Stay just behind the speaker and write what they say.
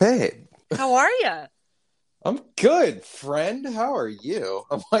Hey, How are you? I'm good, friend. How are you?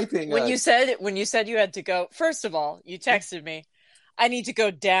 I'm wiping. When you said you had to go, first of all, you texted me. I need to go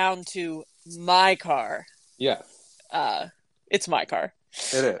down to my car. Yeah, Uh, it's my car.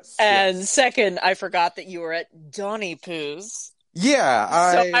 it is. And Yes. second, I forgot that you were at Donny Poo's.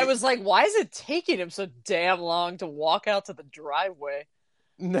 Yeah, So I was like, why is it taking him so damn long to walk out to the driveway?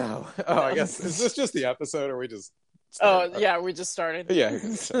 no. Oh, I No. guess is this just the episode, or we just Oh, started? yeah, we just started. Yeah.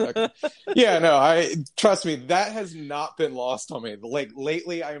 Okay. Yeah. No. I trust me. That has not been lost on me. Like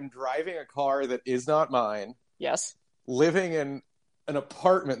lately, I am driving a car that is not mine, Yes. living in an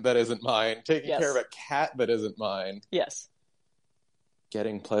apartment that isn't mine, taking care of Yes. a cat that isn't mine, Yes.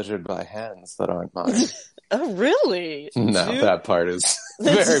 getting pleasured by hands that aren't mine. Oh, really? No, Dude? that part is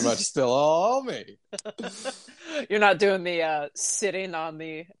very much still all me. You're not doing the sitting on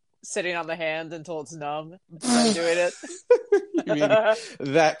the hand until it's numb. Not doing it. You mean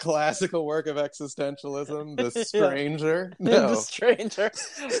that classical work of existentialism, The Yeah. Stranger? The No. stranger,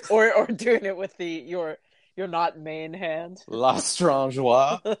 or doing it with your not main hand. La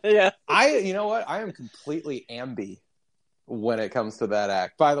Strangeois. Yeah. You know what? I am completely ambi when it comes to that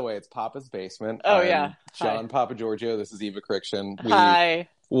act. By the way, it's Papa's Basement. Oh, I'm yeah. John Hi. Papa Giorgio. This is Eva Criction. We Hi.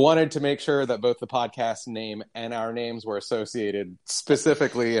 wanted to make sure that both the podcast name and our names were associated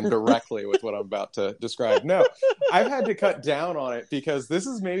specifically and directly with what I'm about to describe. No, I've had to cut down on it because this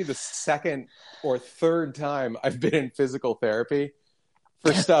is maybe the second or third time I've been in physical therapy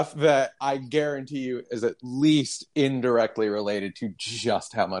for stuff that I guarantee you is at least indirectly related to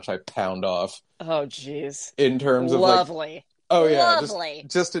just how much I pound off Oh, jeez. in terms of Lovely. oh yeah, Lovely.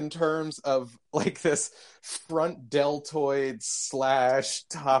 just in terms of like this front deltoid /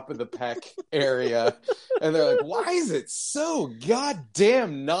 top of the pec area. And they're like, why is it so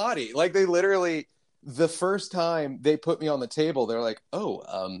goddamn naughty? Like they literally, the first time they put me on the table, they're like,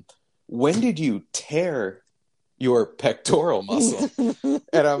 when did you tear your pectoral muscle?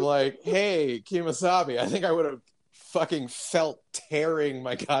 And I'm like, hey, Kimasabi, I think I would have fucking felt tearing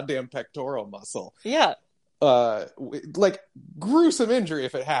my goddamn pectoral muscle. Yeah, Like gruesome injury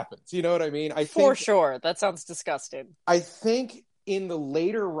if it happens. You know what I mean? for sure. That sounds disgusting. I think in the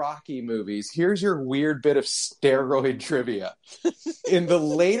later Rocky movies, here's your weird bit of steroid trivia. In the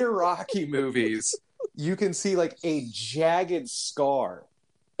later Rocky movies, you can see like a jagged scar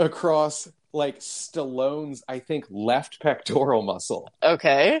across like Stallone's, I think, left pectoral muscle.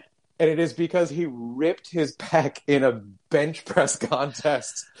 Okay. And it is because he ripped his pec in a bench press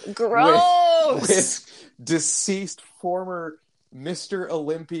contest Gross. with deceased former Mr.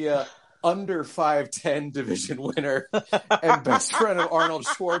 Olympia under 5'10" division winner and best friend of Arnold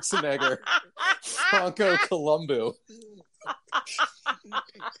Schwarzenegger, Franco Columbu.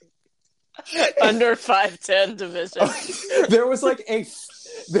 Under 5'10" division. There was like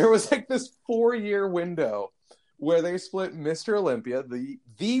this 4-year window where they split Mr. Olympia, the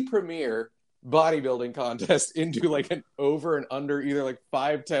premier bodybuilding contest, into like an over and under either like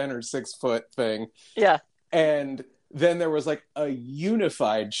 5'10" or 6 foot thing. Yeah. And then there was like a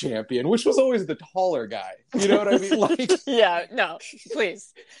unified champion, which was always the taller guy. You know what I mean? Like, Yeah, no,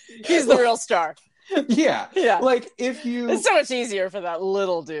 please. He's the real star. yeah. Yeah. Like if you It's so much easier for that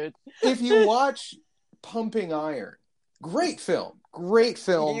little dude. watch Pumping Iron, great film.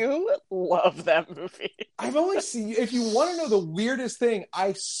 You love that movie. I've only seen, if you want to know the weirdest thing,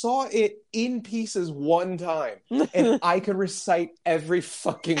 I saw it in pieces one time, and I could recite every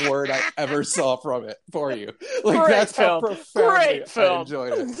fucking word I ever saw from it for you. Like, Great that's film. how profoundly Great film. I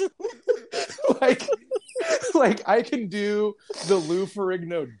enjoyed it. like I can do the Lou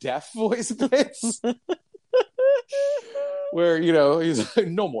Ferrigno deaf voice bits. Where, you know, he's like,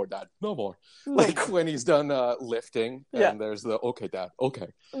 no more, Dad, no more. Like when he's done lifting, and Yeah. there's the, okay, Dad, okay.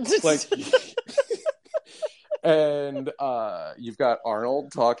 Like, and you've got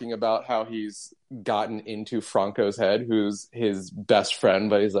Arnold talking about how he's gotten into Franco's head, who's his best friend,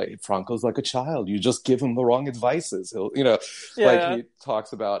 but he's like, Franco's like a child. You just give him the wrong advices. He'll, you know, Yeah. he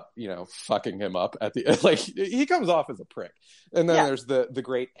talks about, you know, fucking him up at the, like, he comes off as a prick. And then there's the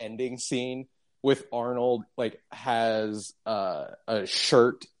great ending scene with Arnold, like, has a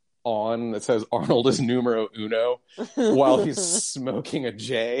shirt on that says Arnold is numero uno while he's smoking a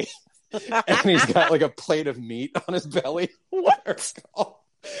J. And he's got like a plate of meat on his belly.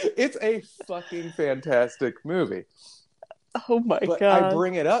 It's a fucking fantastic movie. Oh my But God. I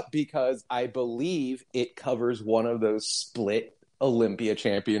bring it up because I believe it covers one of those split Olympia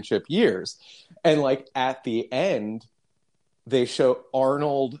championship years. And like at the end, they show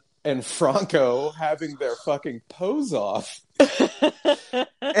Arnold and Franco having their fucking pose off.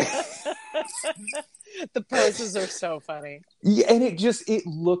 The poses are so funny. Yeah, and it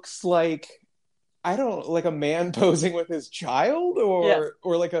looks like, I don't, like a man posing with his child, Yeah.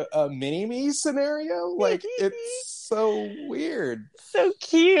 or like a mini-me scenario. Like, it's so weird. So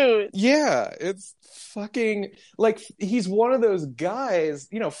cute. Yeah, it's fucking, like, he's one of those guys,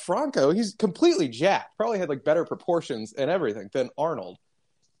 Franco, he's completely jacked. Probably had like better proportions and everything than Arnold.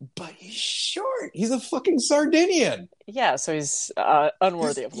 But he's short. He's a fucking Sardinian. Yeah, so he's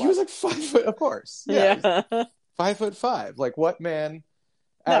unworthy of He was love. like 5 foot, of course. Yeah. 5'5". Like, what man?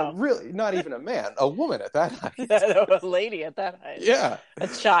 No. Really, not even a man, a woman at that height. A lady at that height. Yeah. A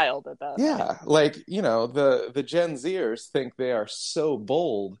child at that height. Yeah. Like, the Gen Zers think they are so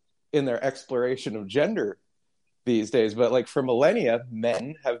bold in their exploration of gender these days. But like, for millennia,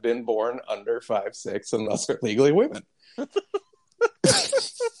 men have been born under 5'6" and thus are legally women.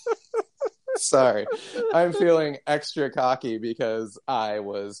 Sorry. I'm feeling extra cocky because I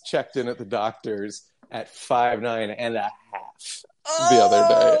was checked in at the doctor's at 5'9.5" the other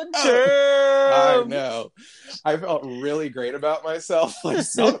day. Damn. I know. I felt really great about myself. Like,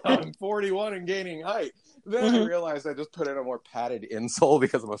 somehow I'm 41 and gaining height. Then I realized I just put in a more padded insole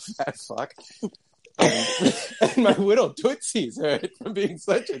because I'm a fat fuck. And my little tootsies hurt from being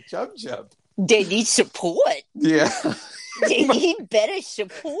such a chub. They need support. Yeah. They need better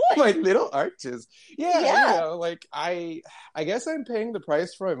support. My little arches. Yeah. Like, I guess I'm paying the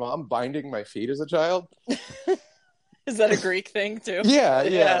price for my mom binding my feet as a child. Is that a Greek thing too?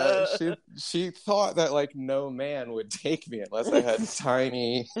 Yeah. She thought that like no man would take me unless I had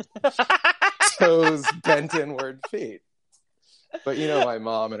tiny toes, bent inward feet. But my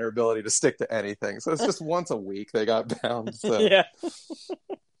mom and her ability to stick to anything. So it's just once a week they got bound. So. Yeah.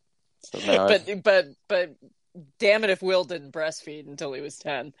 So now but damn it if Will didn't breastfeed until he was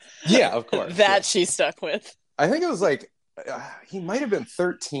 10. Yeah, of course. That she stuck with. I think it was like, he might have been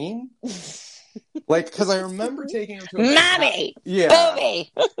 13. Like, because I remember taking him to a Mommy! Yeah.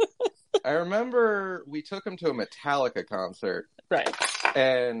 Booby! I remember we took him to a Metallica concert. Right.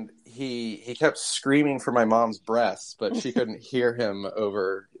 And he kept screaming for my mom's breasts, but she couldn't hear him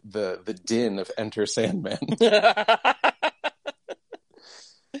over the din of Enter Sandman.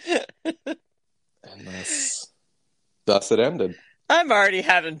 And thus it ended. I'm already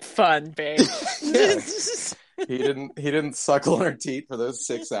having fun, babe. Yeah. He didn't suckle on her teat for those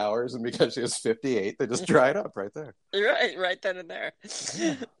 6 hours, and because she was 58, they just dried up right there. Right then and there.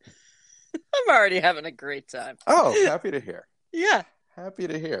 I'm already having a great time. Oh, happy to hear. Yeah. Happy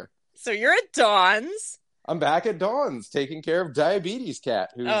to hear. So you're at Dawn's. I'm back at Dawn's taking care of Diabetes Cat,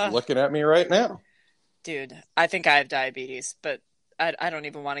 who's looking at me right now. Dude, I think I have diabetes, but I don't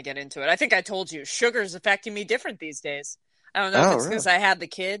even want to get into it. I think I told you, sugar's affecting me different these days. I don't know if it's because I had the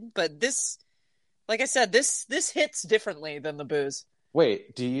kid, but this, like I said, this hits differently than the booze.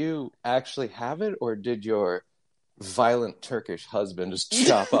 Wait, do you actually have it, or did your violent Turkish husband just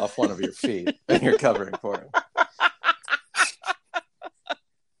chop off one of your feet and you're covering for him?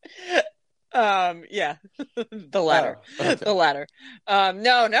 Yeah, the latter. Oh, okay. The latter.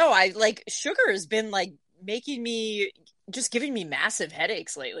 No, I like sugar has been like making me, just giving me massive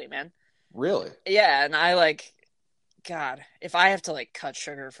headaches lately, man. Really? Yeah, and I like, God, if I have to like cut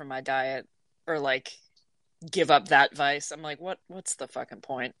sugar from my diet or like give up that vice, I'm like, what's the fucking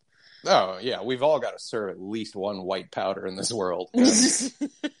point? Oh, yeah, we've all got to serve at least one white powder in this world.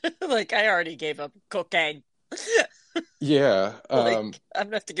 Like, I already gave up cocaine. Yeah. Like, I'm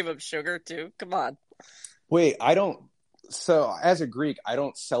gonna have to give up sugar too. Come on. Wait, so as a Greek, I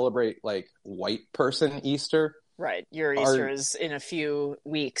don't celebrate like white person Easter. Right. Your Easter is in a few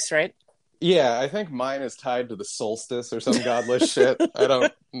weeks, right? Yeah, I think mine is tied to the solstice or some godless shit. I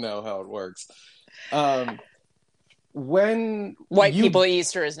don't know how it works. When white people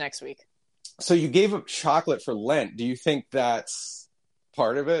Easter is next week. So you gave up chocolate for Lent. Do you think that's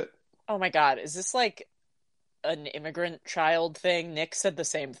part of it? Oh my God. Is this like an immigrant child thing? Nick said the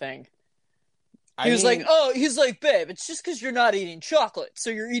same thing. He's like, babe, it's just because you're not eating chocolate, so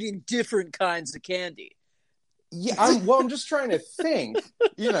you're eating different kinds of candy. Yeah, I'm just trying to think,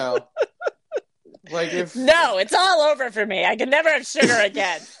 like if... No, it's all over for me. I can never have sugar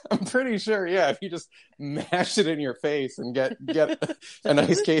again. I'm pretty sure, yeah, if you just mash it in your face and get a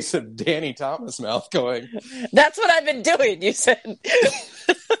nice case of Danny Thomas mouth going. That's what I've been doing, you said.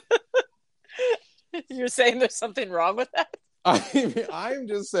 You're saying there's something wrong with that? I'm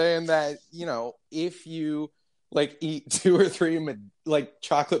just saying that, if you like eat 2 or 3 like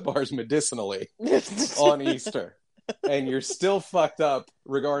chocolate bars medicinally on Easter and you're still fucked up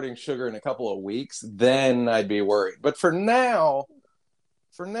regarding sugar in a couple of weeks, then I'd be worried. But for now,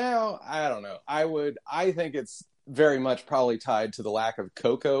 I don't know. I think it's very much probably tied to the lack of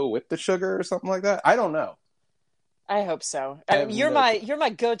cocoa with the sugar or something like that. I don't know. I hope so. You're my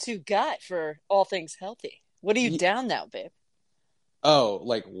go-to guy for all things healthy. What are you down now, babe? Oh,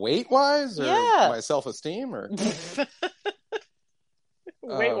 like weight-wise or my self-esteem or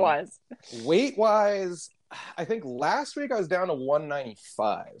weight-wise? Weight-wise, I think last week I was down to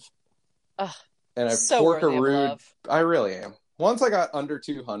 195. And I pork-a-rood. I really am. Once I got under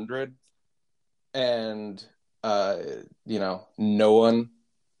 200 and no one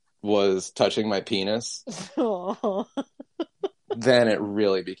was touching my penis, then it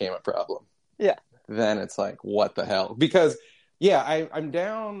really became a problem. Yeah. Then it's like, what the hell? Because, I'm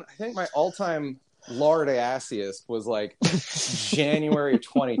down, I think my all-time lardaciest was like January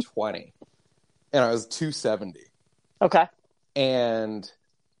 2020. And I was 270. Okay. And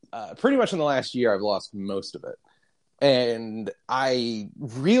pretty much in the last year, I've lost most of it. And I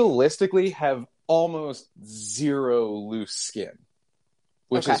realistically have almost zero loose skin,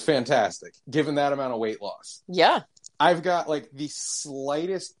 which is fantastic, given that amount of weight loss. Yeah. I've got, like, the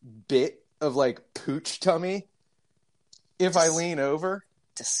slightest bit of, like, pooch tummy if I lean over.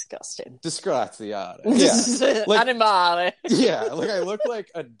 Disgusting. Disgraziata. Yeah. Like, animale. Yeah, like, I look like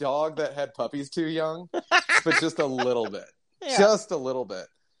a dog that had puppies too young, but just a little bit. Yeah. Just a little bit.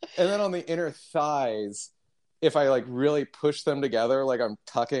 And then on the inner thighs, if I, like, really push them together, like I'm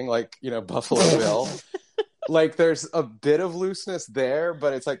tucking, like, Buffalo Bill, like, there's a bit of looseness there,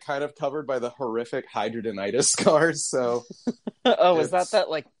 but it's, like, kind of covered by the horrific hydradenitis scars, so... is that,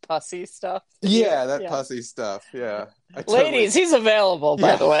 like, pussy stuff? Yeah, that pussy stuff, yeah. Ladies, he's available,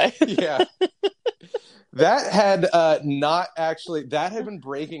 by the way. Yeah. That had that had been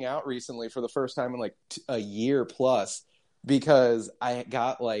breaking out recently for the first time in, like, a year plus, because I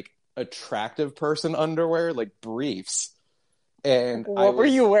got, like, attractive person underwear, like briefs. And what were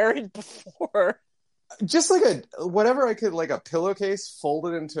you wearing before? Just like whatever I could, like a pillowcase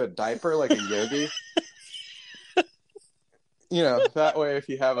folded into a diaper, like a yogi. That way if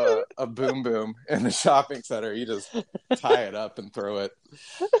you have a boom boom in the shopping center, you just tie it up and throw it.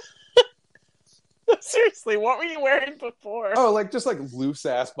 Seriously, what were you wearing before? Oh, like just like loose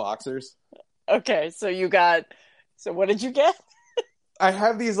ass boxers. Okay, so what did you get? I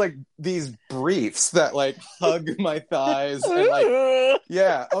have these briefs that like hug my thighs and like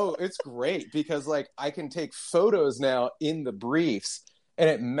it's great because like I can take photos now in the briefs and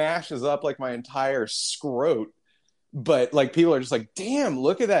it mashes up like my entire scrot, but like people are just like, damn,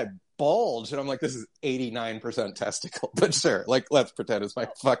 look at that bulge, and I'm like, this is 89% testicle, but sure, like let's pretend it's my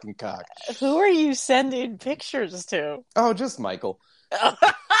fucking cock. Who are you sending pictures to? Oh, just Michael.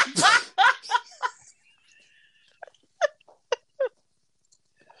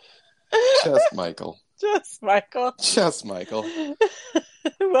 Just Michael. Just Michael. Just Michael.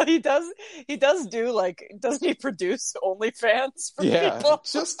 Well, he does do, like, doesn't he produce OnlyFans for people?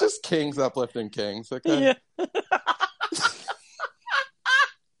 Just kings uplifting kings, okay? Yeah.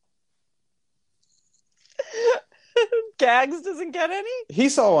 Gags doesn't get any? He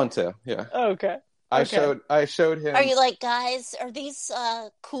saw one too, yeah. Okay. I showed him. Are you like, guys, are these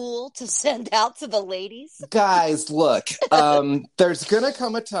cool to send out to the ladies? Guys, look, there's gonna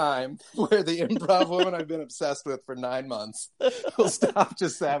come a time where the improv woman I've been obsessed with for 9 months will stop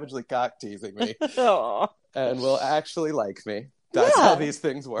just savagely cock teasing me. Aww. And will actually like me. That's how these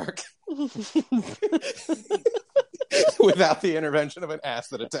things work. Without the intervention of an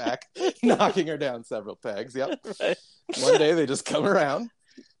acid attack, knocking her down several pegs. Yep. Right. One day they just come around.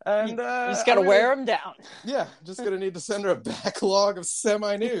 And you just gotta wear them down. Yeah, just gonna need to send her a backlog of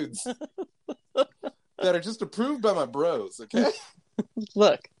semi-nudes that are just approved by my bros, okay?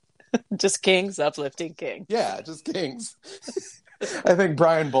 Look, just kings uplifting kings. Yeah, just kings. I think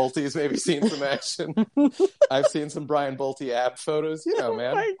Brian Bolte's maybe seen some action. I've seen some Brian Bolte ab photos, man. Oh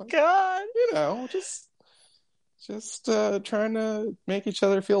my God. Just trying to make each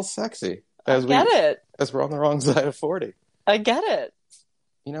other feel sexy. As we're on the wrong side of 40. I get it.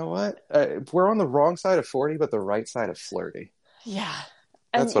 You know what? We're on the wrong side of 40, but the right side of flirty. Yeah.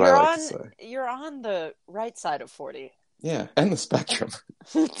 That's what I like to say. You're on the right side of 40. Yeah, and the spectrum.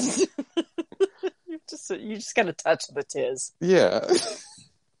 You just gotta touch the tiz. Yeah.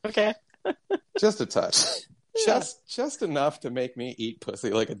 Okay. Just a touch. Yeah. Just enough to make me eat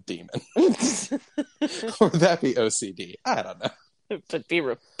pussy like a demon. Or would that be OCD? I don't know. But be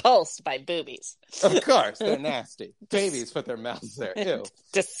repulsed by boobies. Of course, they're nasty. Babies put their mouths there. Ew.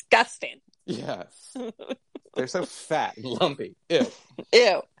 Disgusting. Yes. They're so fat and lumpy. Ew.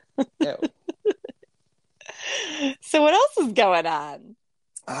 Ew. Ew. So what else is going on?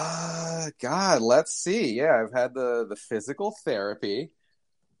 God, let's see. Yeah, I've had the physical therapy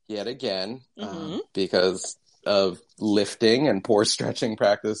yet again, because of lifting and poor stretching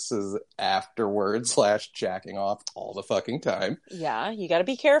practices afterwards / jacking off all the fucking time. Yeah, you got to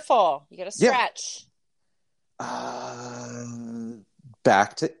be careful. You got to stretch.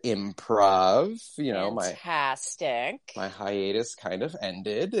 Back to improv. Fantastic. My hiatus kind of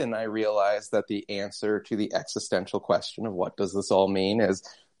ended, and I realized that the answer to the existential question of what does this all mean is,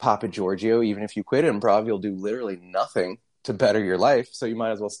 Papa Giorgio, even if you quit improv, you'll do literally nothing to better your life, so you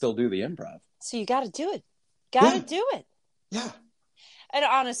might as well still do the improv. So you got to do it. Got to do it. Yeah. And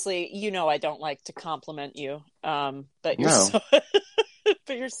honestly, I don't like to compliment you, but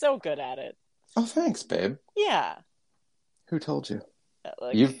you're so good at it. Oh, thanks, babe. Yeah. Who told you?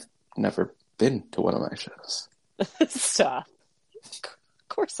 You've never been to one of my shows. Stop. Of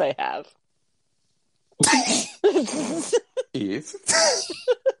course I have. Eve,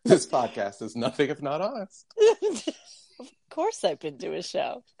 this podcast is nothing if not honest. Of course I've been to a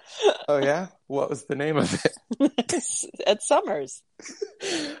show. Oh, yeah? What was the name of it? At Summers.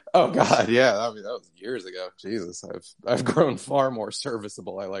 Oh, God, yeah. That was years ago. Jesus, I've grown far more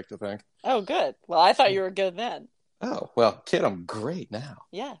serviceable, I like to think. Oh, good. Well, I thought you were good then. Oh, well, kid, I'm great now.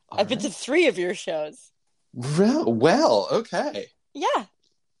 Yeah. I've been to 3 of your shows. Well, okay. Yeah.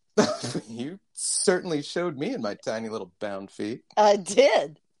 You certainly showed me in my tiny little bound feet. I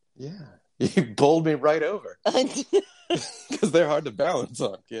did. Yeah. You bowled me right over. Because they're hard to balance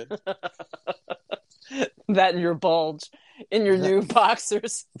on, kid. That and your bulge in your new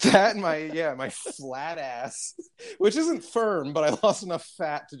boxers. That and my flat ass, which isn't firm, but I lost enough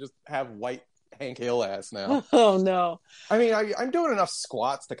fat to just have white Hank Hill ass now. Oh, no. I mean, I'm doing enough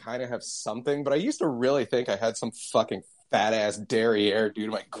squats to kind of have something, but I used to really think I had some fucking fat ass derriere due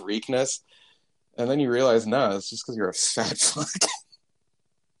to my Greekness. And then you realize, no, it's just because you're a fat fuck.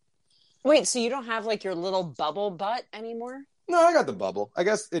 Wait, so you don't have like your little bubble butt anymore? No, I got the bubble. I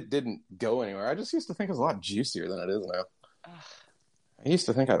guess it didn't go anywhere. I just used to think it was a lot juicier than it is now. I used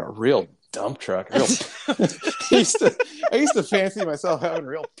to think I had a real dump truck. I used to fancy myself having a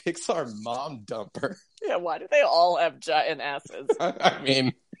real Pixar mom dumper. Yeah, why do they all have giant asses? I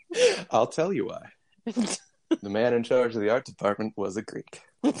mean, I'll tell you why. The man in charge of the art department was a Greek.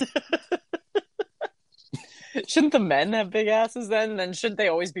 Shouldn't the men have big asses then? Then shouldn't they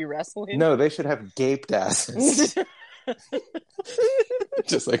always be wrestling? No, they should have gaped asses.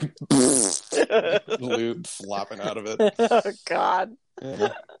 Just like lube flopping out of it. Oh, God. Yeah.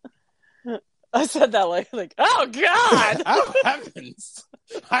 I said that like, oh, God! Oh, heavens!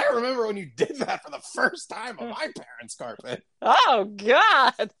 I remember when you did that for the first time on my parents' carpet. Oh,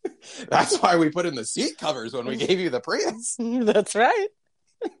 God! That's why we put in the seat covers when we gave you the Prius. That's right.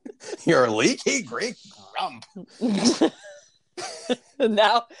 You're a leaky Greek grump.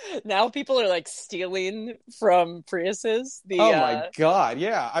 Now people are like stealing from Priuses. Oh my God,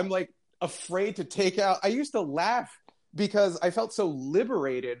 yeah. I'm like afraid to take out. I used to laugh because I felt so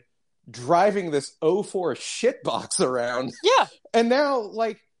liberated driving this 04 shitbox around. Yeah. And now,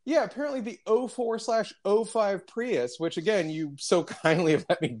 like, yeah, apparently the 04/05 Prius, which again, you so kindly have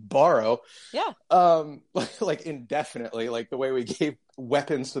let me borrow. Yeah. Like indefinitely, like the way we gave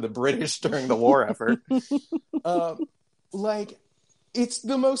weapons to the British during the war effort. Like, it's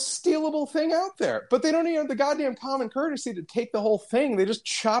the most stealable thing out there. But they don't even have the goddamn common courtesy to take the whole thing. They just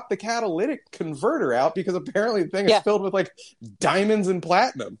chop the catalytic converter out because apparently the thing is filled with, like, diamonds and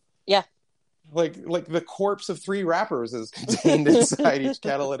platinum. Yeah. Like the corpse of 3 rappers is contained inside each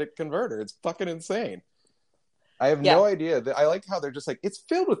catalytic converter. It's fucking insane. I have no idea. I like how they're just like, it's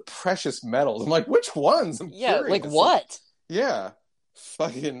filled with precious metals. I'm like, which ones? I'm curious. Like what? Yeah.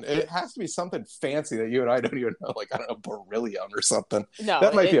 Fucking, it has to be something fancy that you and I don't even know. Like, I don't know, beryllium or something. No,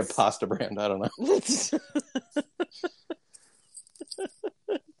 that might be a pasta brand. I don't know.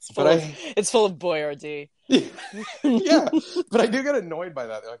 It's full of Boyardee. Yeah, but I do get annoyed by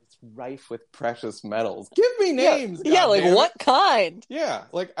that. They're like, it's rife with precious metals. Give me names. Yeah, like what kind? Yeah,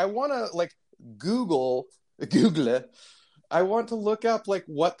 like I want to like Google it. I want to look up like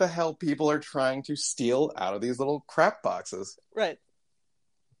what the hell people are trying to steal out of these little crap boxes. Right.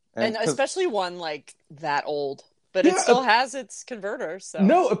 And especially one like that old. But it still has its converter, so...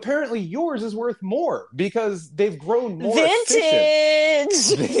 No, apparently yours is worth more because they've grown more efficient.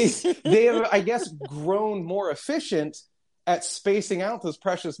 They have, I guess, grown more efficient at spacing out this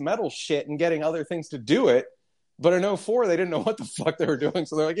precious metal shit and getting other things to do it. But in 04, they didn't know what the fuck they were doing,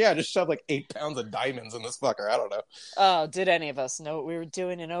 so they're like, yeah, just shove like 8 pounds of diamonds in this fucker. I don't know. Oh, did any of us know what we were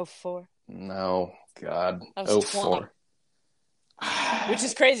doing in 04? No, God. I was 04. 20. Which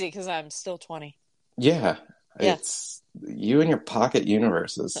is crazy because I'm still 20. Yeah. It's you and your pocket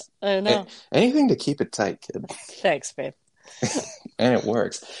universes. I know. Anything to keep it tight, kid. Thanks, babe. And it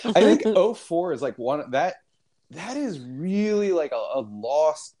works. I think 04 is like one that that is really like a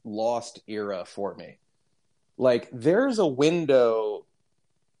lost era for me. Like, there's a window,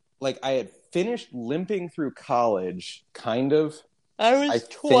 like, I had finished limping through college, kind of. I was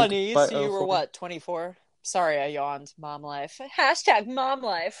 20, so you were what, 24? Sorry, I yawned. Mom life. Hashtag mom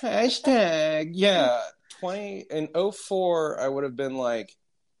life. Hashtag, yeah. 20, in 04, I would have been like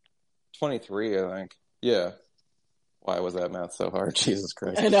 23, I think. Yeah. Why was that math so hard? Jesus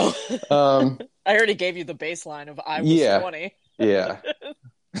Christ. I know. I already gave you the baseline of I was 20. Yeah.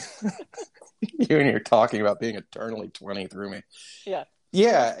 You and you're talking about being eternally 20 through me. Yeah.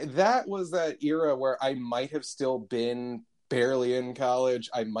 Yeah, that was that era where I might have still been barely in college.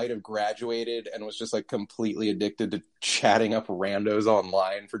 I might have graduated and was just like completely addicted to chatting up randos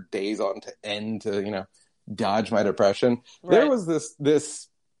online for days on to end to, you know, dodge my depression. Right. There was this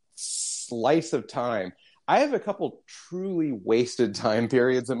slice of time. I have a couple truly wasted time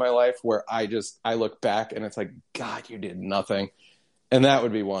periods in my life where I look back and it's like, God, you did nothing. And that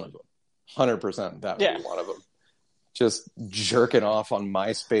would be one of them. 100% that would be one of them. Just jerking off on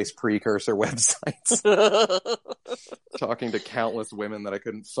MySpace precursor websites. Talking to countless women that I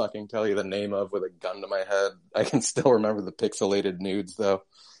couldn't fucking tell you the name of with a gun to my head. I can still remember the pixelated nudes, though.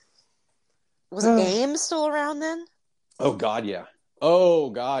 Was AIM still around then? Oh, God, yeah.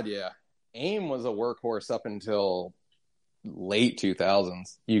 AIM was a workhorse up until late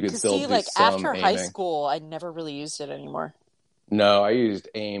 2000s. You could still do like some after aiming. High school, I never really used it anymore. No, I used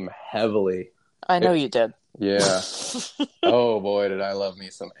AIM heavily. I know you did. Yeah. Oh boy, did I love me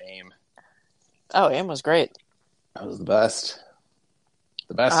some AIM. Oh, AIM was great. That was the best.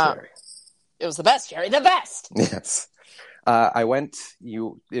 The best, Jerry. It was the best, Jerry. The best! Yes.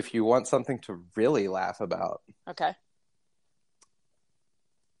 If you want something to really laugh about. Okay.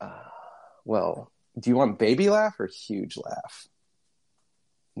 Well, do you want baby laugh or huge laugh?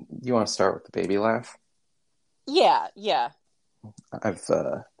 You want to start with the baby laugh? Yeah.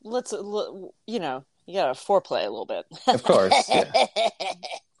 Let's, you know, you gotta foreplay a little bit. Of course, yeah.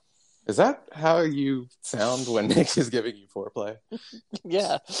 Is that how you sound when Nick is giving you foreplay?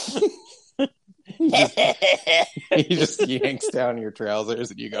 Yeah. He just yanks down your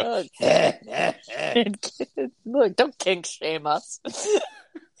trousers and you go, Look, don't kink shame us.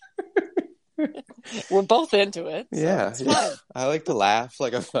 We're both into it. So yeah. I like to laugh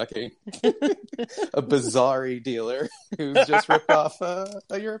like a fucking a bizarre dealer who's just ripped off a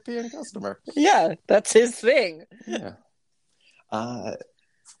European customer. Yeah, that's his thing. Yeah. I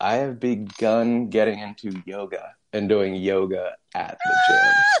have begun getting into yoga and doing yoga at the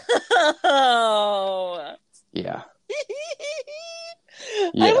gym. Oh. Yeah.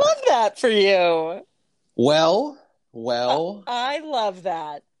 I love that for you. Well. I love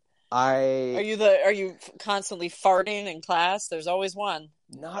that. Are you constantly farting in class? There's always one.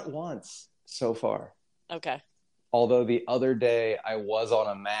 Not once so far. Okay. Although the other day I was on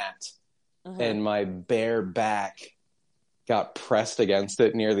a mat and my bare back got pressed against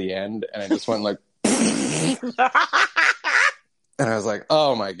it near the end and I just went like and I was like,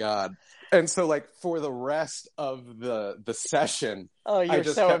 oh my God. And so like for the rest of the session, I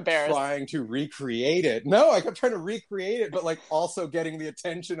just kept trying to recreate it. No, I kept trying to recreate it, but like also getting the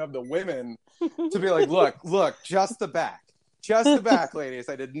attention of the women to be like, look, just the back, ladies.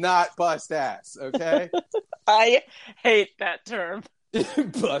 I did not bust ass. Okay. I hate that term.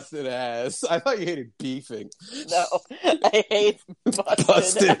 Busted ass. I thought you hated beefing. No, I hate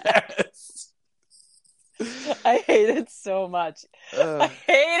busted ass. I hate it so much. I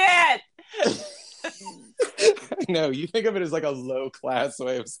hate it. I know. You think of it as like a low class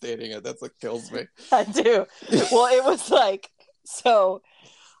way of stating it. That's what kills me. I do. Well, it was like, so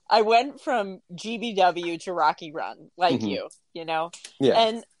I went from GBW to Rocky Run, like you know? Yeah.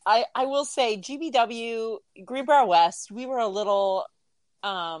 And I will say GBW, Greenbrier West, we were a little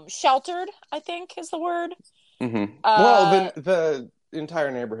sheltered, I think is the word. Mm-hmm. Well, the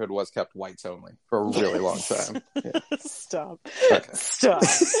entire neighborhood was kept whites only for a really long time. Yeah. Stop. Okay. Stop.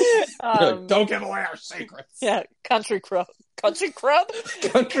 Like, don't give away our secrets. Yeah, country club. Country club.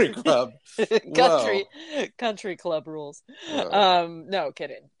 Country club rules. Whoa. No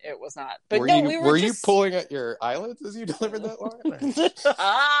kidding. It was not. But were you pulling at your eyelids as you delivered that line?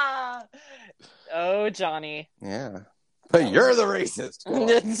 Oh, Johnny. Yeah. But you're the racist.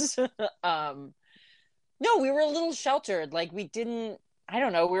 No, we were a little sheltered. Like we didn't, I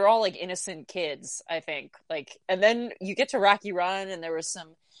don't know. We were all like innocent kids, I think. Like, and then you get to Rocky Run and there were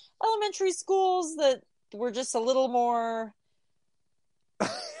some elementary schools that were just a little more.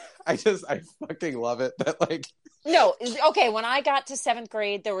 I fucking love it that like. No. Okay. When I got to 7th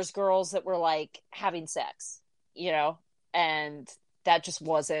grade, there was girls that were like having sex, you know, and that just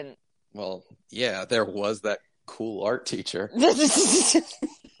wasn't. Well, yeah, there was that cool art teacher.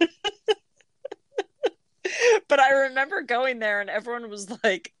 But I remember going there and everyone was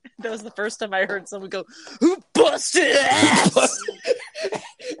like, that was the first time I heard someone go, "Who busted ass?"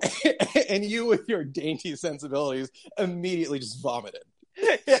 And you, with your dainty sensibilities, immediately just vomited.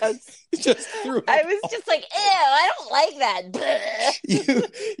 Yes. Just threw up. I was just like, ew, I don't like that.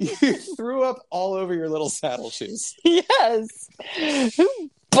 You threw up all over your little saddle shoes. Yes. Who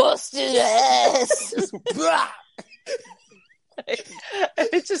busted ass? Just,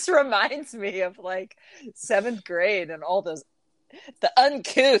 It just reminds me of like 7th grade and all those, the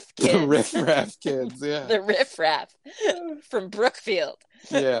uncouth kids. the riffraff kids, yeah. The riffraff from Brookfield.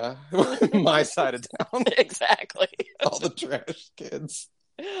 Yeah. My side of town. Exactly. All the trash kids.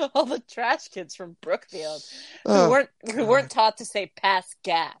 All the trash kids from Brookfield who weren't taught to say pass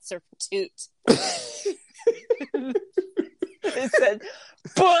gas or toot. They said,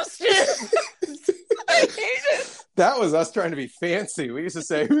 busted. I hate it. That was us trying to be fancy. We used to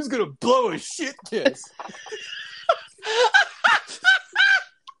say, who's going to blow a shit kiss?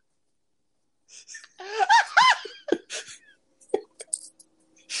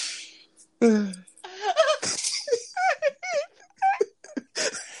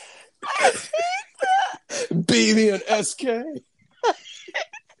 Be me an SK. So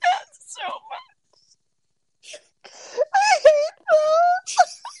much. I hate that.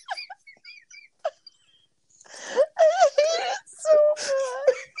 I hate it so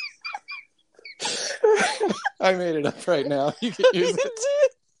much. I made it up right now. You can use it.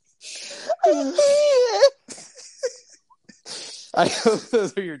 I hate it. I hope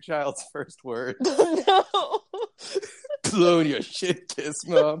those are your child's first words. No. Blowing your shit kiss,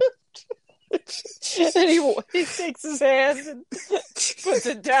 Mom. And he takes his hand and puts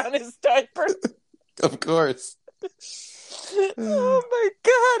it down his diaper. Of course. Oh my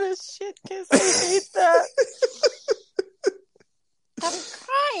god, a shit kiss. I hate that. I'm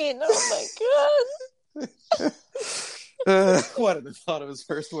crying. Oh my god. What are the thought of his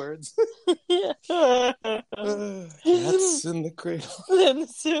first words? Cats in the cradle. Then the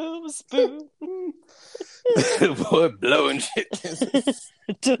silver spoon. Boy, blowing shit kisses.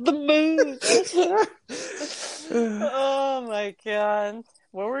 To the moon. Oh my god.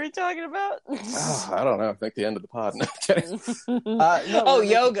 What were we talking about? I don't know. I think the end of the pod. No, kidding. No,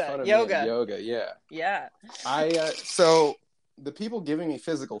 yoga. Yoga, yeah. Yeah. So the people giving me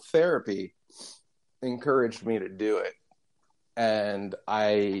physical therapy encouraged me to do it. And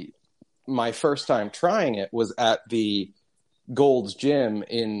my first time trying it was at the Gold's Gym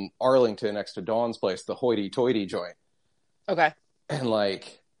in Arlington next to Dawn's place, the hoity-toity joint. Okay. And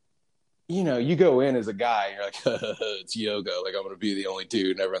like, you know, you go in as a guy and you're like, it's yoga. Like, I'm going to be the only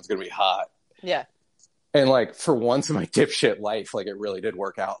dude and everyone's going to be hot. Yeah. And like, for once in my dipshit life, like, it really did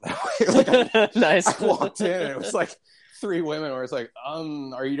work out that way. Like, nice. I walked in and it was like 3 women where it's like,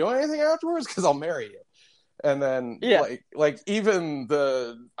 are you doing anything afterwards? Because I'll marry you. And then, like even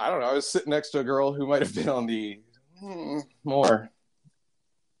I don't know, I was sitting next to a girl who might have been on the more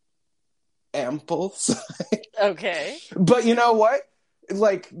ample side. Okay. But you know what?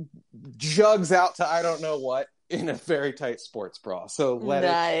 Like, jugs out to I don't know what in a very tight sports bra. So let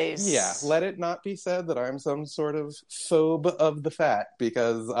it not be said that I'm some sort of phobe of the fat,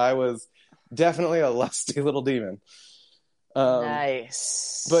 because I was definitely a lusty little demon.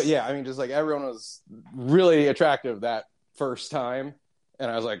 Nice. But yeah, I mean, just like, everyone was really attractive that first time, and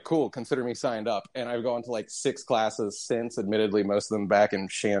I was like, cool, consider me signed up. And I've gone to like 6 classes since, admittedly most of them back in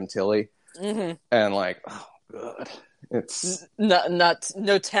Chantilly. Mm-hmm. And like, oh god, it's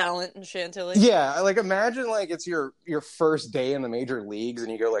no talent in Chantilly. Yeah, like, imagine like it's your first day in the major leagues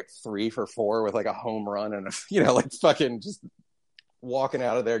and you go like 3 for 4 with like a home run and like fucking just walking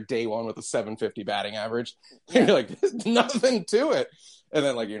out of there day one with a 750 batting average. And you're like, there's nothing to it. And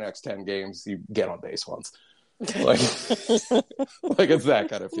then like your next 10 games, you get on base once. Like, like, it's that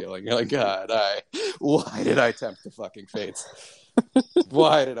kind of feeling. You're like, God, why did I tempt the fucking fates?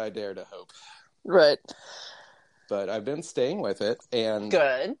 Why did I dare to hope? Right. But I've been staying with it, and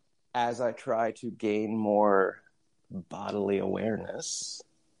good. As I try to gain more bodily awareness,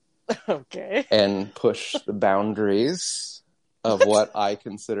 okay, and push the boundaries of what I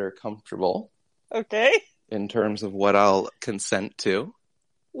consider comfortable. Okay. In terms of what I'll consent to.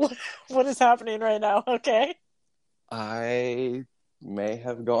 What is happening right now? Okay. I may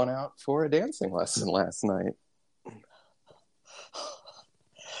have gone out for a dancing lesson last night.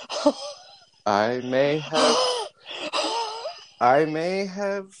 I may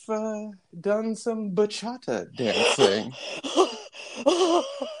have done some bachata dancing.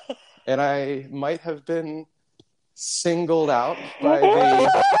 And I might have been singled out by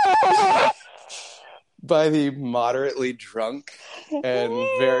by the moderately drunk and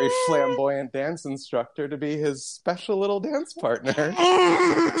very flamboyant dance instructor to be his special little dance partner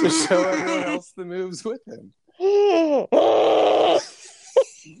to show everyone else the moves with him.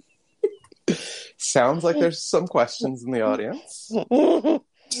 Sounds like there's some questions in the audience.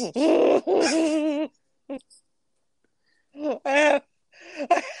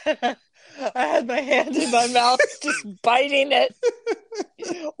 I had my hand in my mouth, just biting it.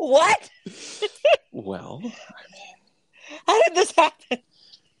 What? Well, how did this happen?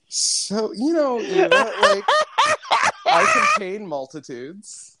 So, Eva, like, I contain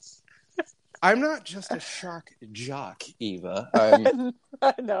multitudes. I'm not just a shock jock, Eva.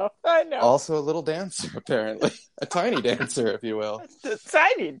 I know. Also a little dancer, apparently. A tiny dancer, if you will. A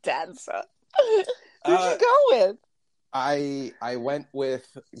tiny dancer. Who'd you go with? I went with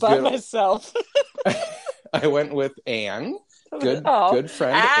myself. I went with Anne. Good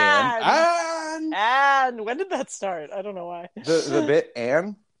friend Anne. Anne. When did that start? I don't know why. The bit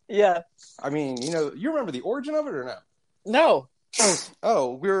Anne? Yeah. I mean, you remember the origin of it or no? No. It's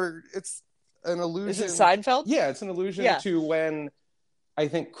an allusion. Is it Seinfeld? Yeah, it's an allusion to when I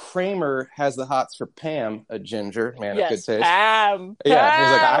think Kramer has the hots for Pam, a ginger man of good taste. Pam. Yeah,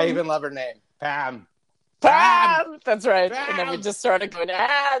 he's like, I even love her name. Pam. That's right. Pam. And then we just started going,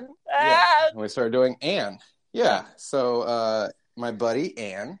 Anne. Yeah, and we started doing Anne. Yeah. So my buddy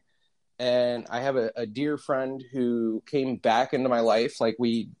Anne, and I have a dear friend who came back into my life. Like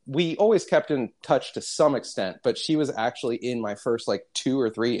we always kept in touch to some extent, but she was actually in my first 2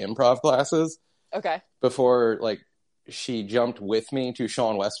 or 3 improv classes. Okay. Before she jumped with me to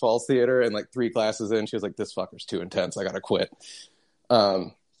Sean Westfall's theater, and 3 classes in, she was like, "This fucker's too intense. I gotta quit."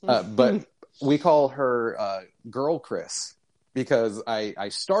 But we call her Girl Chris because I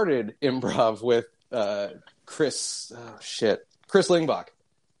started improv with Chris Lingbach.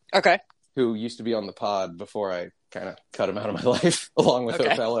 Okay. Who used to be on the pod before I kind of cut him out of my life along with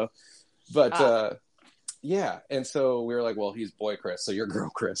Othello. But yeah, and so we were like, well, he's boy Chris, so you're girl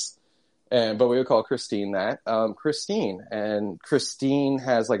Chris. But we would call Christine that. Christine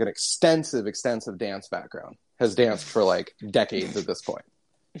has an extensive dance background. Has danced for decades at this point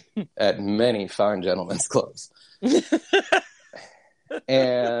at many fine gentlemen's clubs.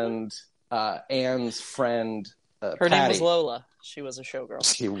 And Anne's friend, her Patty, name was Lola. She was a showgirl.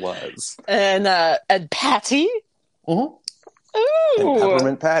 She was. And Patty? Mm-hmm. Ooh. And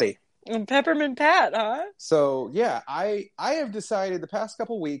Peppermint Patty. And Peppermint Pat, huh? So, yeah, I have decided the past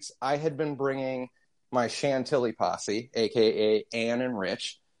couple weeks I had been bringing my Chantilly posse, a.k.a. Anne and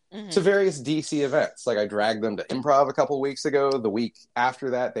Rich, to various DC events. I dragged them to improv a couple weeks ago. The week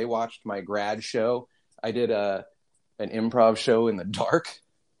after that, they watched my grad show. I did an improv show in the dark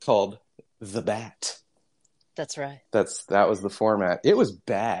called The Bat. That's right. That was the format. It was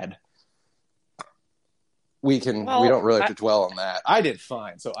bad. We don't really have to dwell on that. I did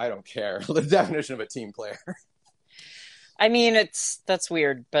fine, so I don't care. The definition of a team player. I mean, that's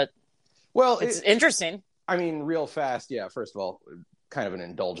weird, but it's interesting. I mean, real fast, yeah. First of all, kind of an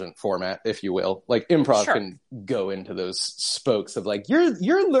indulgent format, if you will. Improv can go into those spokes of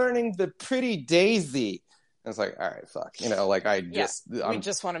you're learning the pretty daisy. And it's all right, fuck. We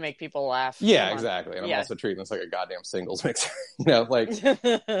just want to make people laugh. Yeah, exactly. And I'm also treating this like a goddamn singles mixer.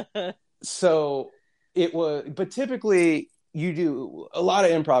 So it was, but typically you do a lot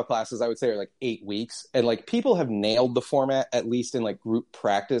of improv classes, I would say, are 8 weeks. And people have nailed the format, at least in group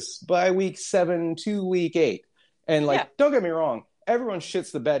practice, by week 7 to week 8. And don't get me wrong, everyone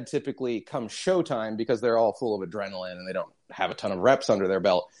shits the bed typically come showtime because they're all full of adrenaline and they don't have a ton of reps under their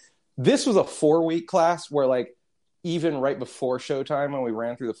belt. This was a 4-week class where even right before showtime when we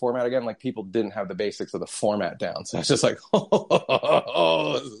ran through the format again, people didn't have the basics of the format down. So I was just this is going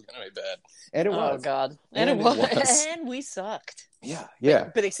to be bad. And it was. Oh, God. And it was. And we sucked. Yeah, yeah.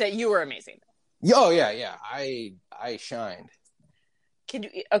 But except you were amazing. Oh, yeah. I shined.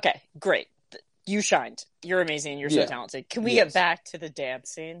 Okay, great. You shined. You're amazing. You're so talented. Can we get back to the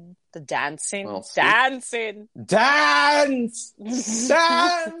dancing? The dancing? Well, dancing! Dance!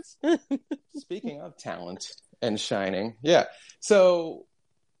 Dance! Speaking of talent and shining. Yeah. So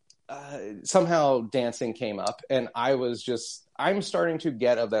somehow dancing came up, and I'm starting to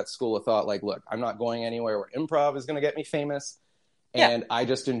get of that school of thought, look, I'm not going anywhere where improv is going to get me famous. And I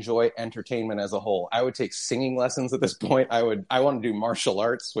just enjoy entertainment as a whole. I would take singing lessons at this point. I want to do martial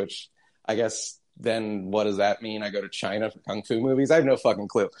arts, which I guess then what does that mean? I go to China for kung fu movies? I have no fucking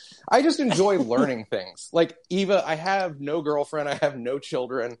clue. I just enjoy learning things. Eva, I have no girlfriend. I have no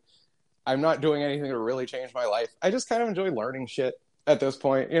children. I'm not doing anything to really change my life. I just kind of enjoy learning shit at this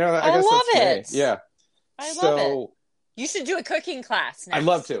point. I guess love that's it. Me. Yeah. I love it. You should do a cooking class next. I'd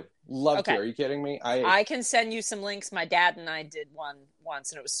love to. Love to. Are you kidding me? I can send you some links. My dad and I did one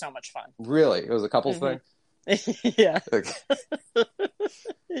once, and it was so much fun. Really? It was a couples thing? Yeah. Okay.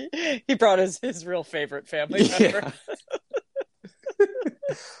 He brought his real favorite family member.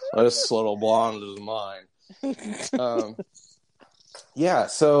 This little blonde is mine. Yeah,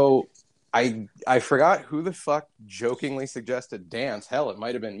 so I forgot who the fuck jokingly suggested dance. Hell, it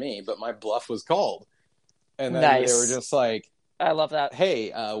might have been me, but my bluff was called. And then they were just like, I love that.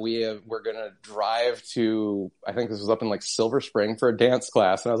 Hey, we're gonna drive to, I think this was up in like Silver Spring for a dance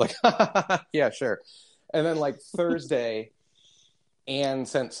class. And I was like, yeah, sure. And then like Thursday, Anne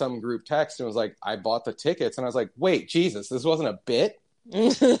sent some group text and was like, I bought the tickets. And I was like, wait, Jesus, this wasn't a bit?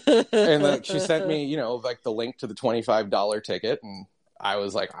 And then she sent me, like the link to the $25 ticket. And I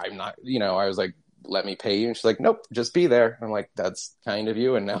was like, I'm not, I was like, let me pay you. And she's like, nope, just be there. I'm like, that's kind of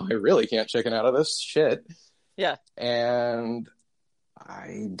you. And now I really can't chicken out of this shit. Yeah. And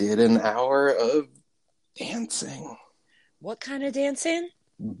I did an hour of dancing. What kind of dancing?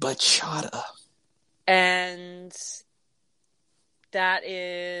 Bachata. And that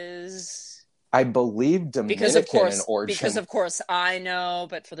is, I believe, Dominican in origin. Because of course I know,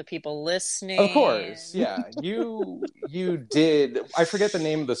 but for the people listening, of course, yeah, you did. I forget the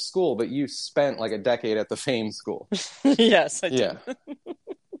name of the school, but you spent like a decade at the Fame School. Yes, I did.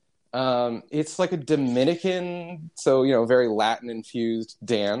 It's like a Dominican, so very Latin infused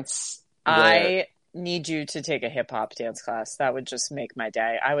dance. I need you to take a hip hop dance class. That would just make my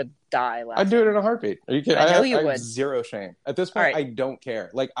day. I would die laughing. I'd do it in a heartbeat. Are you kidding? I know you would. I have zero shame at this point. Right. I don't care.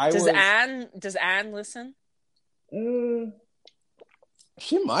 Like does Anne listen?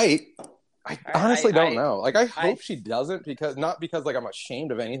 She might. I honestly don't know. Like I hope she doesn't, not because like I'm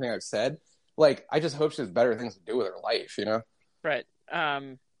ashamed of anything I've said. Like I just hope she has better things to do with her life. Right.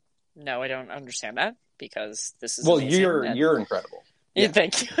 No, I don't understand that because this is you're incredible. Yeah.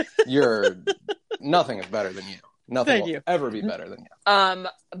 Thank you. Nothing is better than you. Nothing will ever be better than you.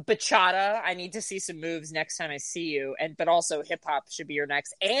 Bachata, I need to see some moves next time I see you, but also hip hop should be your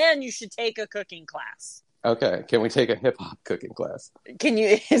next, and you should take a cooking class. Okay, can we take a hip hop cooking class? Can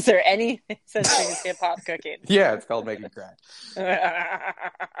you? Is there any such thing as hip hop cooking? Yeah, it's called making crack.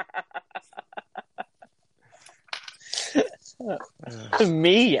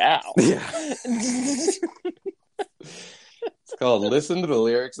 Meow. Yeah. It's called Listen to the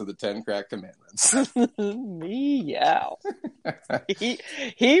Lyrics of the 10 Crack Commandments. Meow.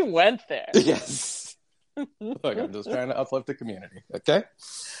 He went there. Yes. Look, I'm just trying to uplift the community, okay?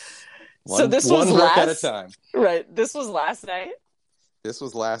 So this was one work at a time. Right. This was last night? This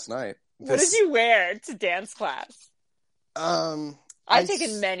was last night. What did you wear to dance class? I've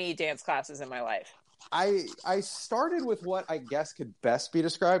taken many dance classes in my life. I started with what I guess could best be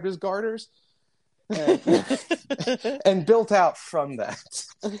described as garters. And built out from that.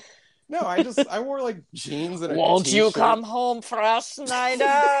 No, I wore like jeans and a Won't t-shirt. You come home,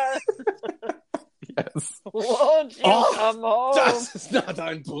 Frostnider? Yes. Won't you come home? Das ist not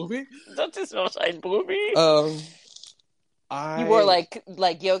ein Bubi. That is not ein Bubi. You wore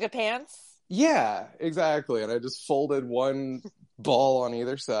like yoga pants? Yeah, exactly. And I just folded one ball on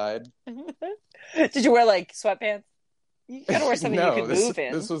either side. Did you wear like sweatpants? You gotta wear something you can move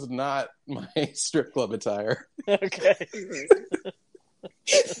in. This was not my strip club attire. Okay.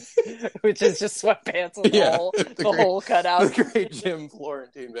 Which is just sweatpants with the hole cut out. The great Jim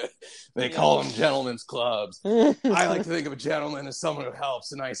Florentine bit. They call them gentlemen's clubs. I like to think of a gentleman as someone who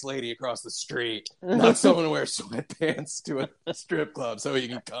helps a nice lady across the street, not someone who wears sweatpants to a strip club so he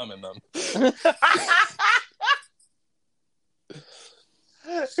can come in them.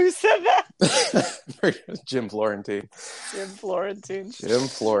 Who said that? Jim Florentine. Jim Florentine.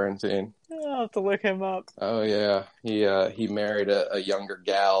 I'll have to look him up. Oh yeah, he married a younger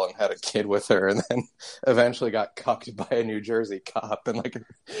gal and had a kid with her, and then eventually got cucked by a New Jersey cop and like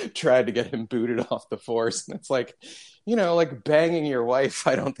tried to get him booted off the force. And it's like, like banging your wife,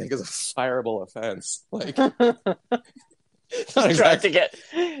 I don't think is a fireable offense. Like, he tried to get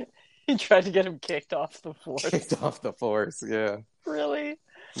him kicked off the force. Kicked off the force, yeah. Really?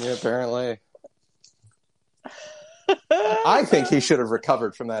 Yeah, apparently. I think he should have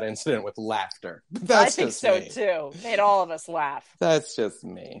recovered from that incident with laughter. I think so too. Made all of us laugh. That's just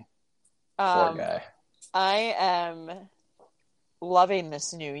me. Poor guy. I am loving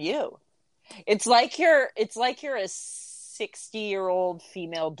this new you. It's like you're a 60-year-old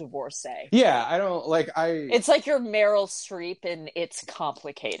female divorcee. Yeah, I don't like It's like you're Meryl Streep and It's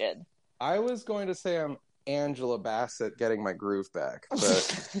Complicated. I was going to say I'm Angela Bassett getting my groove back,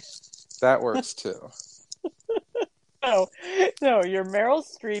 but that works too. No, you're Meryl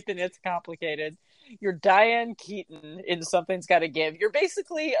Streep in It's Complicated. You're Diane Keaton in Something's Gotta Give. You're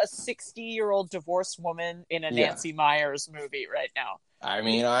basically a 60-year-old divorced woman in a Nancy Meyers movie right now. I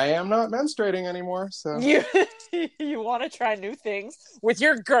mean, I am not menstruating anymore, so... You want to try new things with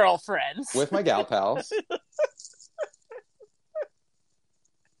your girlfriends. With my gal pals.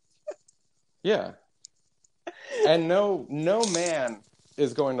 Yeah. And no man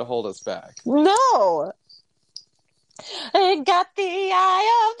is going to hold us back. No. I got the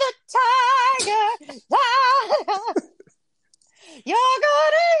eye of the tiger. You're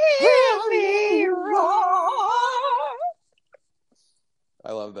gonna hear me roar.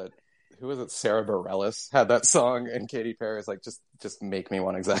 I love that. Who was it? Sarah Bareilles had that song, and Katy Perry is like, just make me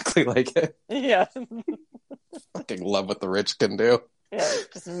one exactly like it. Yeah. Fucking love what the rich can do. Yeah,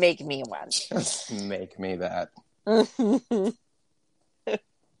 just make me one. Just make me that.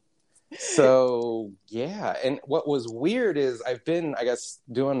 So, yeah. And what was weird is I've been, I guess,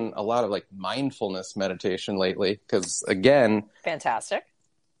 doing a lot of like mindfulness meditation lately. Because again. Fantastic.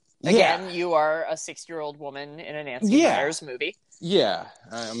 Again, you are a 60-year-old woman in a Nancy Meyers movie. Yeah.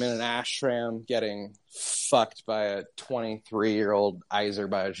 I'm in an ashram getting fucked by a 23-year-old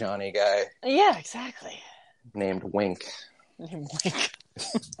Azerbaijan guy. Yeah, exactly. Named Wink.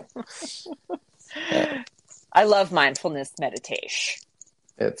 I love mindfulness meditation.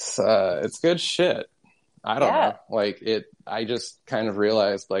 It's good shit. I don't know. Like I just kind of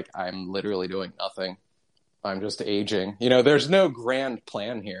realized like I'm literally doing nothing. I'm just aging. You know, there's no grand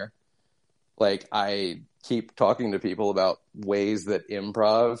plan here. Like I keep talking to people about ways that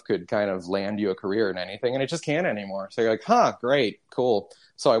improv could kind of land you a career in anything, and it just can't anymore. So you're like, huh, great, cool.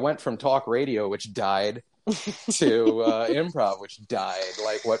 So I went from talk radio, which died, to improv, which died.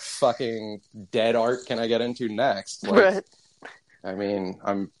 Like, what fucking dead art can I get into next? Like, right. I mean,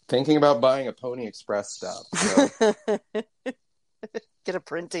 I'm thinking about buying a Pony Express stuff. So. Get a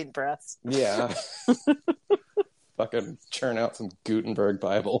printing press. Yeah. Fucking churn out some Gutenberg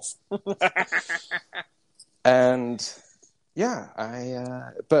Bibles. And yeah,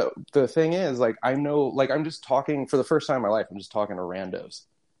 but the thing is, like, I know, like, I'm just talking for the first time in my life, I'm just talking to randos,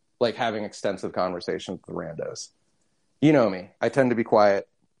 like having extensive conversations with randos. You know me. I tend to be quiet,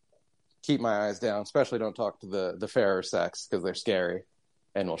 keep my eyes down, especially don't talk to the fairer sex because they're scary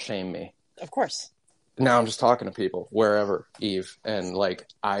and will shame me. Of course. Now I'm just talking to people wherever, Eve, and like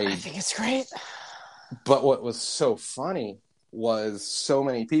I think it's great. But what was so funny was so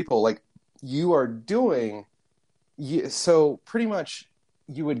many people, like, you are doing, so pretty much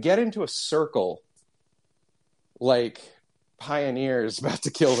you would get into a circle like pioneers about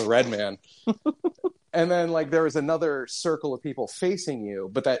to kill the red man. And then, like, there was another circle of people facing you,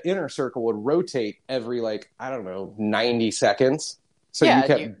 but that inner circle would rotate every, like, I don't know, 90 seconds. So you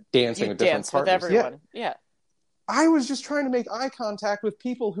kept dancing with different partners. With everyone. Yeah. I was just trying to make eye contact with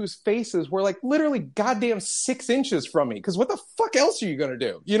people whose faces were, like, literally goddamn 6 inches from me. Because what the fuck else are you going to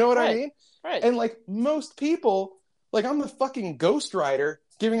do? You know what I mean? Right. And, like, most people, like, I'm the fucking Ghost Rider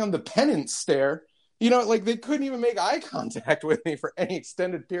giving them the penance stare. You know, like, they couldn't even make eye contact with me for any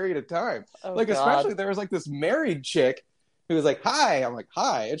extended period of time. Oh, like, God. Especially there was, like, this married chick who was like, hi. I'm like,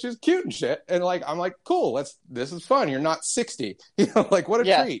 hi. And she was cute and shit. And, like, I'm like, cool. This is fun. You're not 60. You know, like, what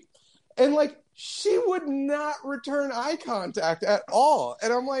a treat. And, like, she would not return eye contact at all.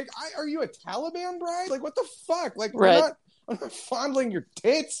 And I'm like, are you a Taliban bride? Like, what the fuck? Like, I'm not fondling your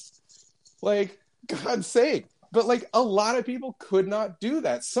tits. Like, God's sake. But, like, a lot of people could not do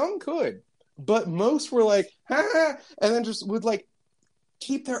that. Some could. But most were like, ha, and then just would, like,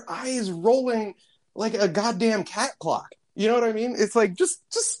 keep their eyes rolling like a goddamn cat clock. You know what I mean? It's like, just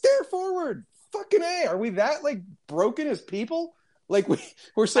stare forward. Fucking A. Are we that, like, broken as people? Like,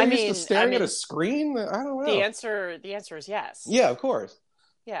 we're so used to staring at a screen? I don't know. The answer is yes. Yeah, of course.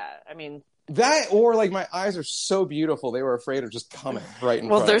 Yeah, I mean... That, or, like, my eyes are so beautiful, they were afraid of just coming right in front of me.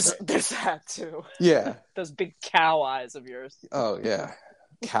 Well, there's that, too. Yeah. Those big cow eyes of yours. Oh, yeah.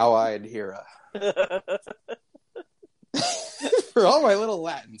 Cow-eyed Hera. For all my little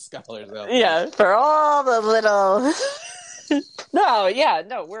Latin scholars out there. Yeah, for all the little... No,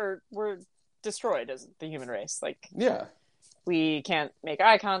 we're destroyed as the human race. Like, yeah. We can't make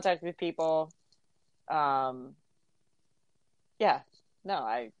eye contact with people. It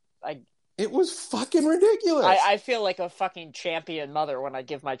was fucking ridiculous. I feel like a fucking champion mother when I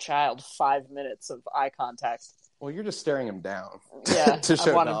give my child 5 minutes of eye contact. Well, you're just staring him down. Yeah. To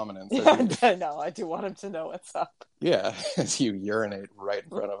show dominance. No, I do want him to know what's up. Yeah, as you urinate right in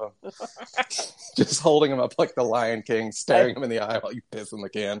front of him. Just holding him up like the Lion King, staring him in the eye while you piss in the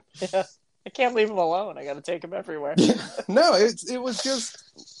can. Yeah. I can't leave him alone. I got to take him everywhere. Yeah. No, it was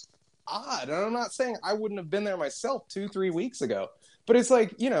just... odd. And I'm not saying I wouldn't have been there myself 2-3 weeks ago, but it's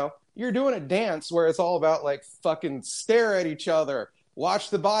like, you know, you're doing a dance where it's all about like fucking stare at each other, watch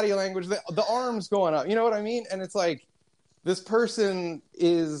the body language, the arms going up, you know what I mean? And it's like, this person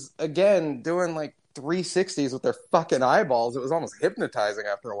is again doing like 360s with their fucking eyeballs. It was almost hypnotizing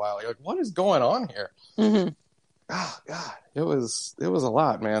after a while. You're like, what is going on here? Mm-hmm. Oh God, it was a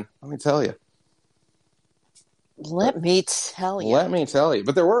lot, man. Let me tell you. Let me tell you.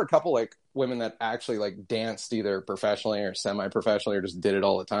 But there were a couple like women that actually like danced either professionally or semi-professionally or just did it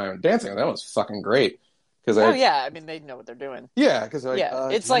all the time. Dancing, that was fucking great. I mean, they know what they're doing. Yeah, because they're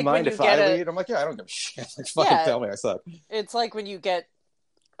like, it's like mind when you if I lead? I'm like, yeah, I don't give a shit. Like, fucking tell me I suck. It's like when you get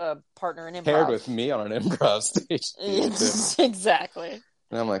a partner in improv. Paired with me on an improv stage. Exactly.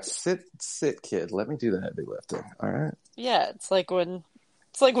 And I'm like, sit, kid. Let me do the heavy lifting. All right. Yeah, it's like when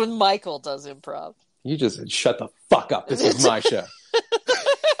Michael does improv. You just said, shut the fuck up. This is my show.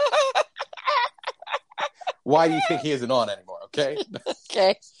 Why do you think he isn't on anymore? Okay.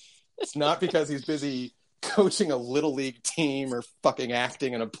 Okay. It's not because he's busy coaching a little league team or fucking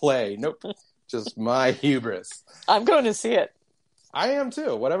acting in a play. Nope. Just my hubris. I'm going to see it. I am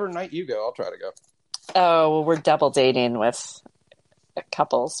too. Whatever night you go, I'll try to go. Oh, well, we're double dating with a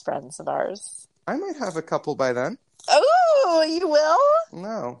couple's friends of ours. I might have a couple by then. Oh, you will?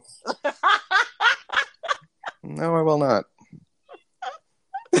 No. No, I will not.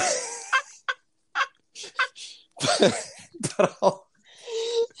 but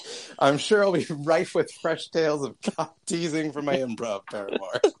I'm sure I'll be rife with fresh tales of cock teasing from my improv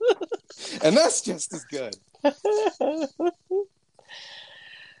paramour. And that's just as good.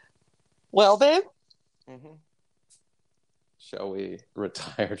 Well, babe? Mm-hmm. Shall we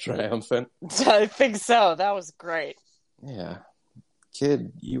retire triumphant? I think so. That was great. Yeah.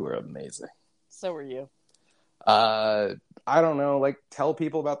 Kid, you were amazing. So were you. I don't know, like, tell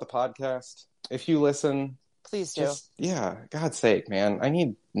people about the podcast. If you listen... Please do. Yeah, God's sake, man. I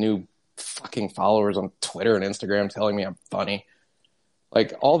need new fucking followers on Twitter and Instagram telling me I'm funny.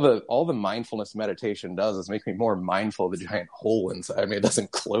 Like, all the mindfulness meditation does is make me more mindful of the giant hole inside me. It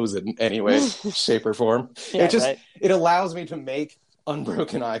doesn't close it in any way, shape, or form. Yeah, it allows me to make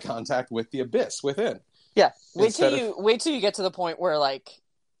unbroken eye contact with the abyss within. Yeah. Wait till you get to the point where, like,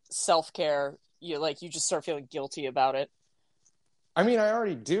 self-care, you just start feeling guilty about it. I mean, I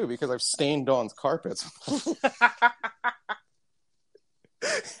already do because I've stained Dawn's carpets.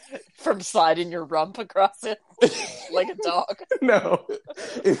 From sliding your rump across it like a dog. No.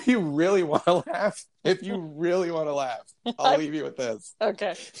 If you really want to laugh, I'll leave you with this.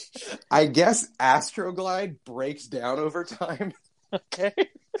 Okay. I guess Astroglide breaks down over time. Okay.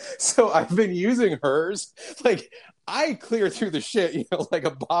 So I've been using hers. Like, I clear through the shit, like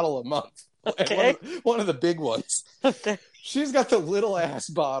a bottle a month. Okay. One of the big ones. Okay. She's got the little ass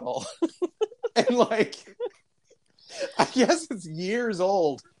bottle. And like, I guess it's years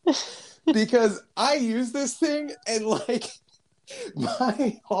old because I use this thing and like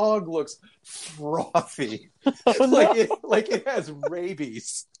my hog looks frothy. Oh, no. Like it has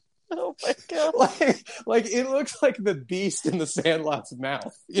rabies. Oh my God. Like it looks like the beast in the Sandlot's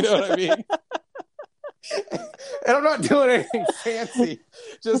mouth. You know what I mean? And I'm not doing anything fancy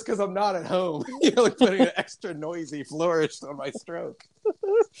just because I'm not at home. Like putting an extra noisy flourish on my stroke.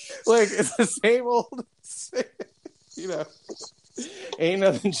 Like, it's the same old, ain't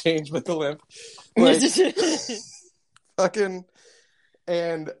nothing changed but the limp. Like, fucking,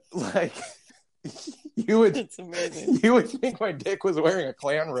 and like, it's amazing. You would think my dick was wearing a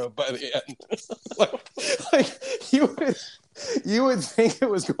clan robe by the end. like you would think it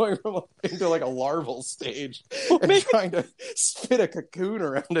was going into like a larval stage and trying to spit a cocoon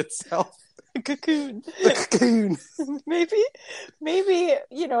around itself. A cocoon. Maybe,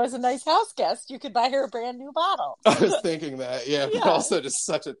 as a nice house guest, you could buy her a brand new bottle. I was thinking that, yeah. But also just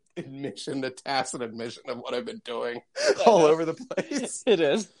such a tacit admission of what I've been doing all over the place. It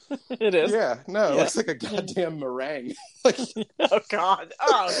is. Yeah, no, it looks like a goddamn meringue. Like, Oh God.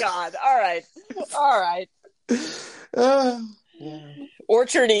 All right. Yeah.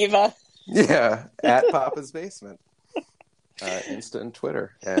 Orchard Eva. Yeah, at Papa's Basement. Insta and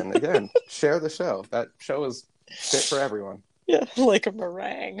Twitter. And again, share the show. That show is fit for everyone. Yeah, like a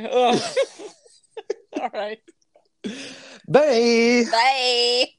meringue. All right. Bye. Bye.